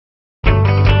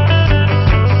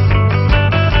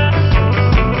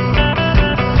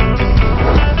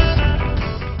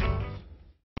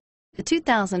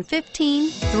2015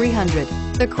 300.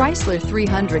 The Chrysler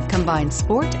 300 combines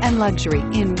sport and luxury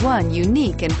in one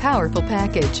unique and powerful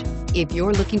package. If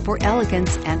you're looking for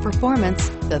elegance and performance,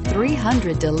 the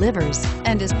 300 delivers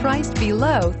and is priced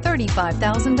below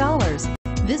 $35,000.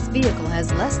 This vehicle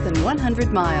has less than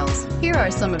 100 miles. Here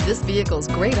are some of this vehicle's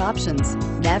great options: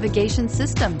 navigation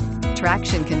system,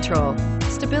 traction control,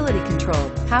 stability control,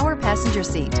 power passenger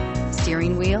seat,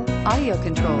 steering wheel audio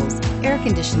controls, air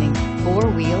conditioning,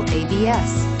 four-wheel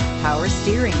ABS, power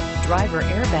steering, driver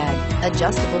airbag,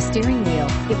 adjustable steering wheel.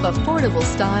 If affordable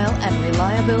style and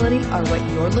reliability are what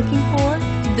you're looking for,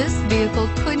 this vehicle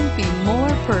couldn't be more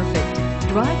perfect.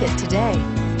 Drive it today.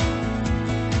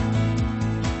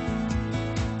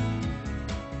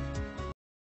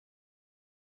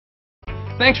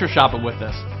 Thanks for shopping with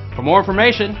us. For more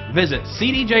information, visit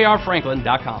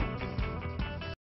cdjrfranklin.com.